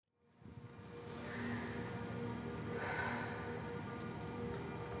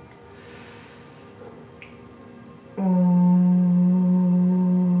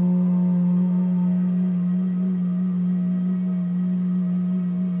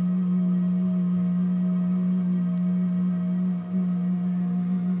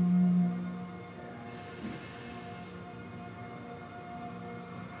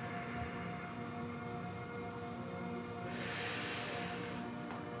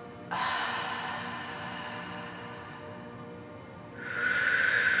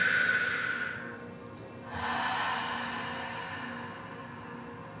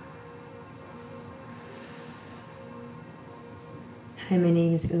Hi, my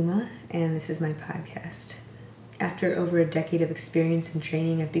name is Uma, and this is my podcast. After over a decade of experience and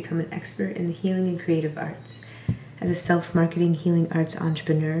training, I've become an expert in the healing and creative arts. As a self-marketing healing arts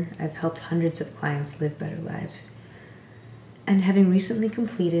entrepreneur, I've helped hundreds of clients live better lives. And having recently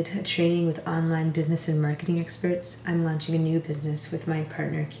completed a training with online business and marketing experts, I'm launching a new business with my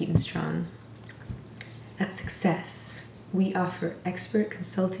partner, Keaton Strong. At Success, we offer expert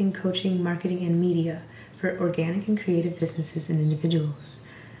consulting, coaching, marketing, and media for organic and creative businesses and individuals.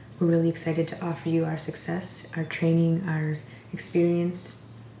 We're really excited to offer you our success, our training, our experience,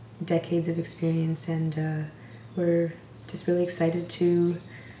 decades of experience, and we're just really excited to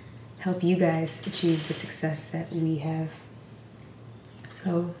help you guys achieve the success that we have.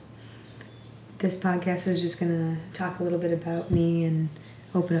 So this podcast is just going to talk a little bit about me and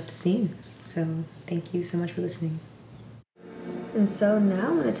open up the scene. So thank you so much for listening. And so now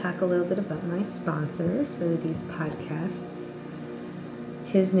I'm going to talk a little bit about my sponsor for these podcasts.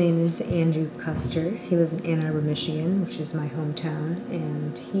 His name is Andrew Custer. He lives in Ann Arbor, Michigan, which is my hometown,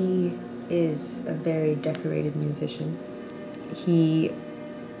 and he is a very decorated musician. He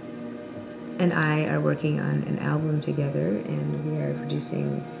and I are working on an album together, and we are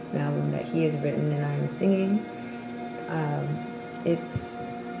producing an album that he has written and I am singing. It's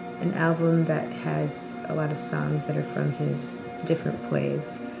an album that has a lot of songs that are from his different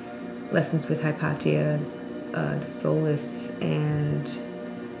plays, Lessons with Hypatia, The Solace, and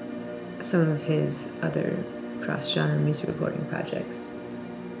some of his other cross-genre music recording projects.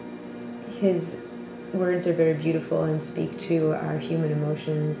 His words are very beautiful and speak to our human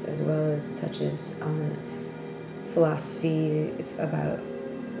emotions, as well as touches on philosophies about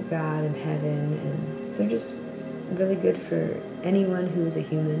God and heaven, and they're just really good for anyone who is a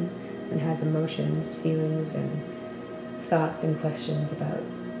human and has emotions, feelings, and thoughts and questions about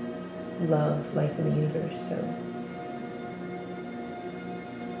love, life, and the universe. So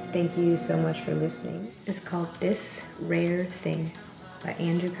thank you so much for listening. It's called This Rare Thing by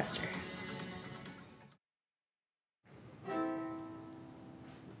Andrew Custer.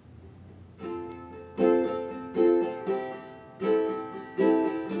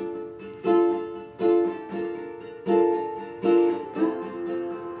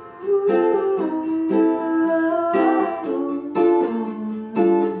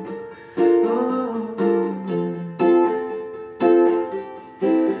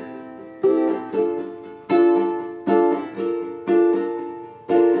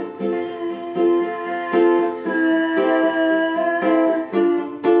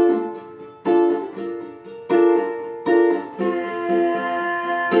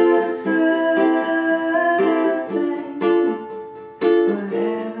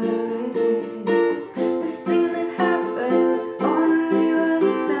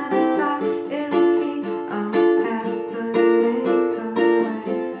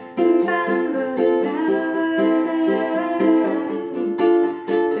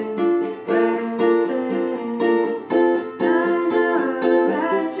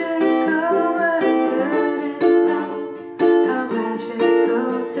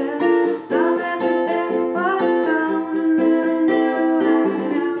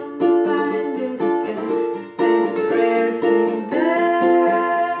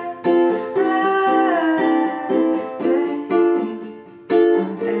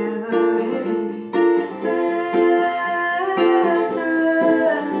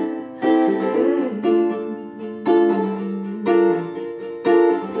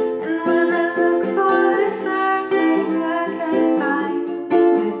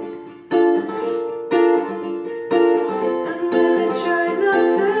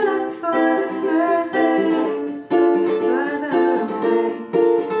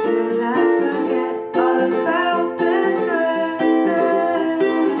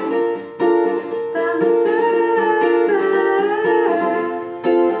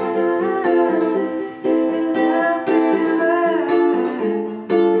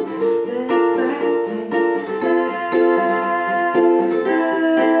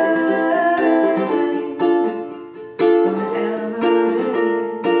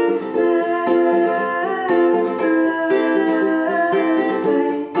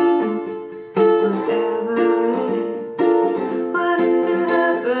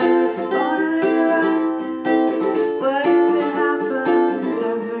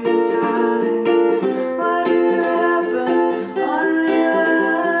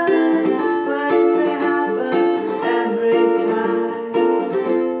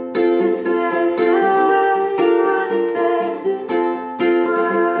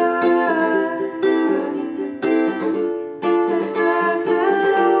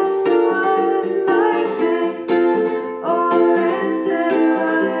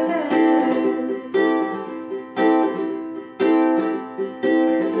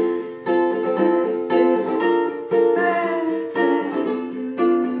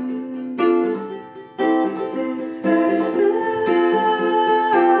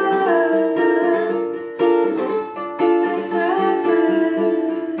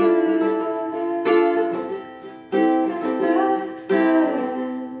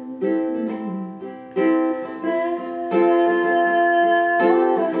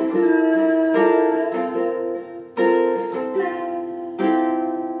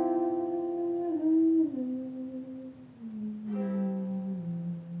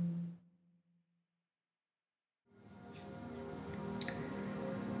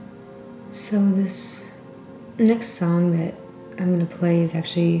 So this next song that I'm going to play is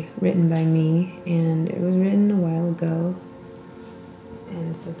actually written by me, and it was written a while ago,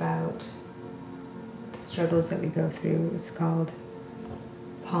 and it's about the struggles that we go through. It's called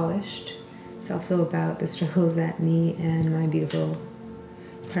Polished. It's also about the struggles that me and my beautiful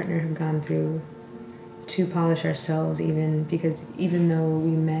partner have gone through to polish ourselves, because even though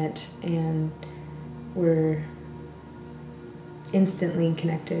we met and were instantly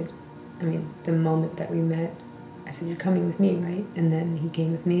connected, I mean, the moment that we met, I said, "You're coming with me, right?" And then he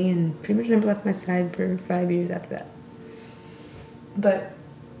came with me and pretty much never left my side for 5 years after that. But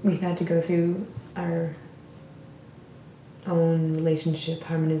we've had to go through our own relationship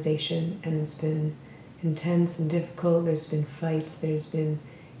harmonization, and it's been intense and difficult. There's been fights, there's been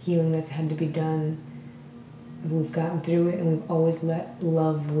healing that's had to be done. We've gotten through it, and we've always let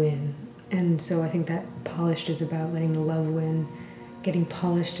love win. And so I think that Polished is about letting the love win, getting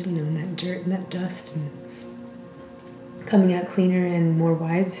polished, in that dirt and that dust, and coming out cleaner and more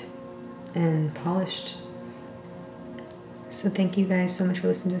wise and polished. So thank you guys so much for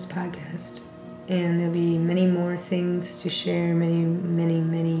listening to this podcast. And there'll be many more things to share, many, many,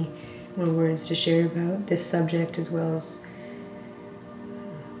 many more words to share about this subject, as well as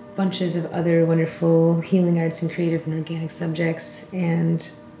bunches of other wonderful healing arts and creative and organic subjects. And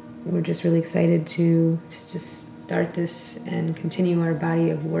we're just really excited to just start this and continue our body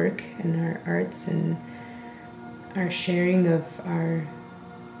of work and our arts and our sharing of our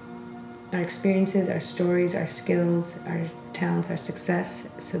experiences, our stories, our skills, our talents, our success,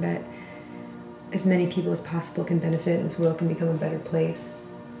 so that as many people as possible can benefit and this world can become a better place.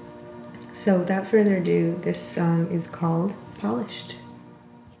 So without further ado, this song is called Polished.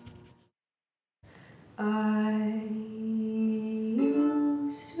 I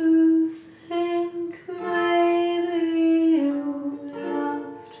used to think maybe you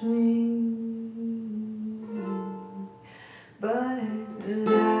loved me, but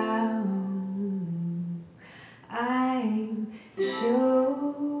now I'm sure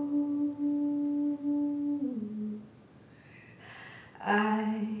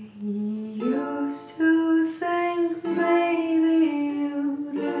I used to think maybe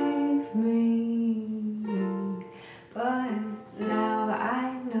you'd leave me, but now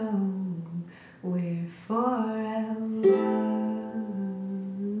I know we're forever.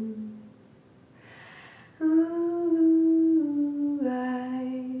 Ooh, I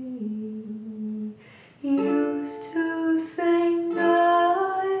used to think I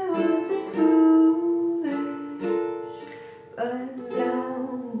was foolish, but now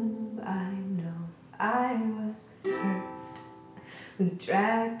I know I was hurt. We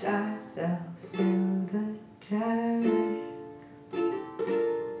dragged ourselves through the dirt,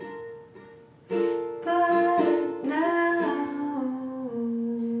 but now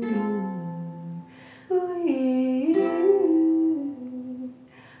we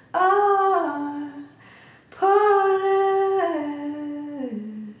are polished.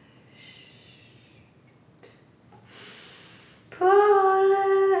 Polished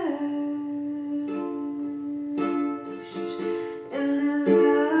in the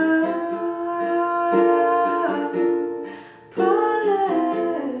love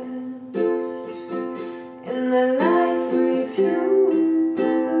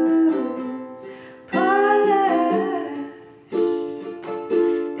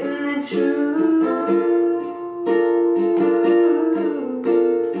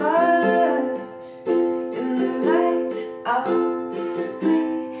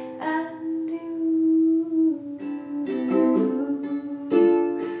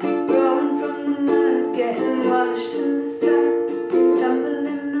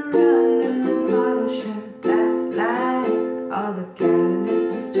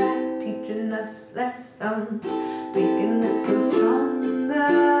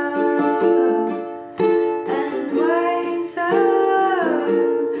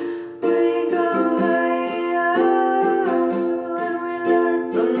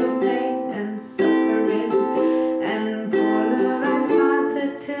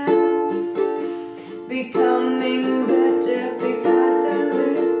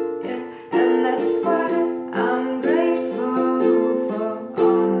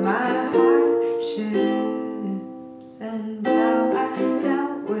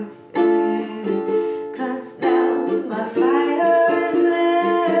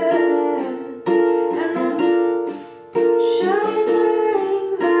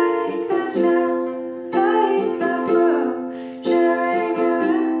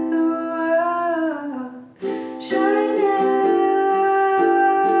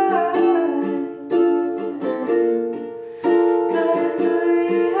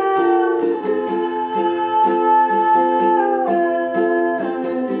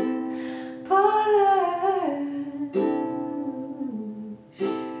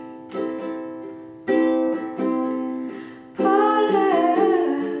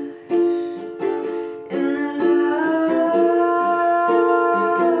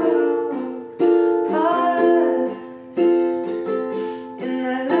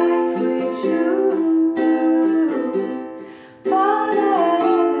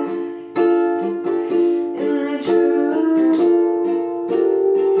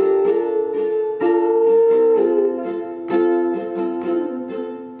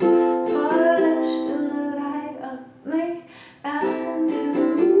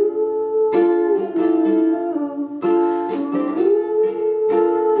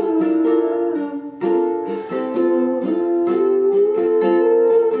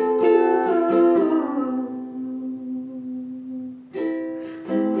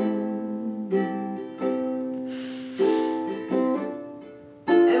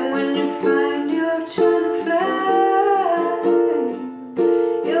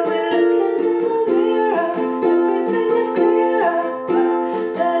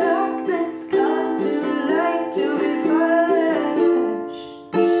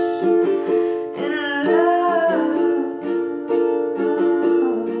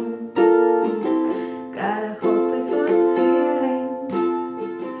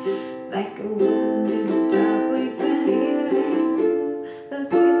like a wounded dove. We've been healing,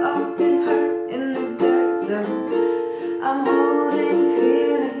 those we've all been hurt in the dirt. So I'm holding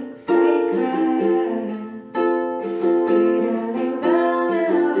feelings sacred, cradling them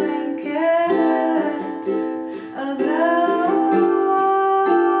in a blanket of love.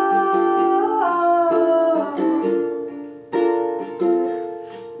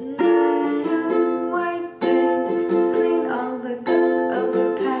 And I am wiping clean all the gunk of the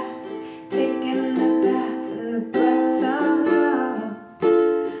past, taking a bath in the breath of love,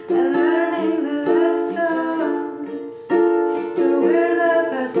 and learning the lessons, so we're the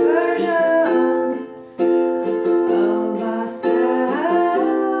best versions of ourselves.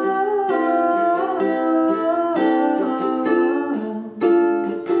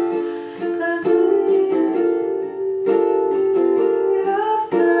 'Cause we are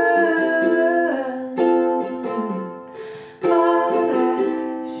found, polished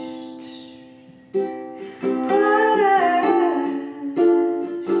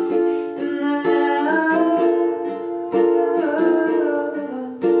in the love,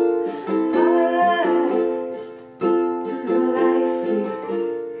 polished in the life we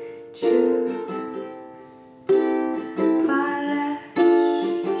choose, polished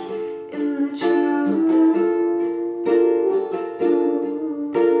in the truth,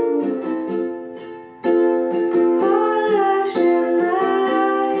 polished in the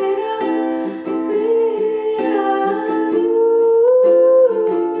light of me and you.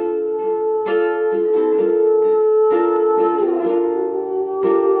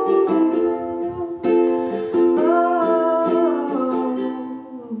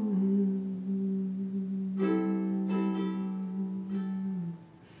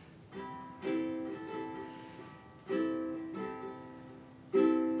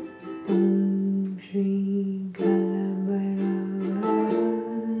 Om Shri Kalabhairava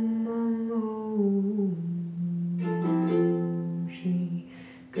Namo. Om Shri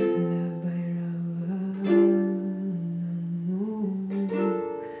Kalabhairava Namo.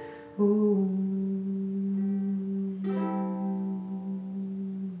 Om.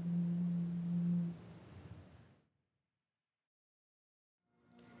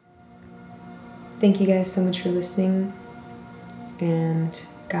 Thank you guys so much for listening, and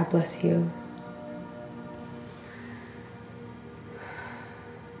God bless you.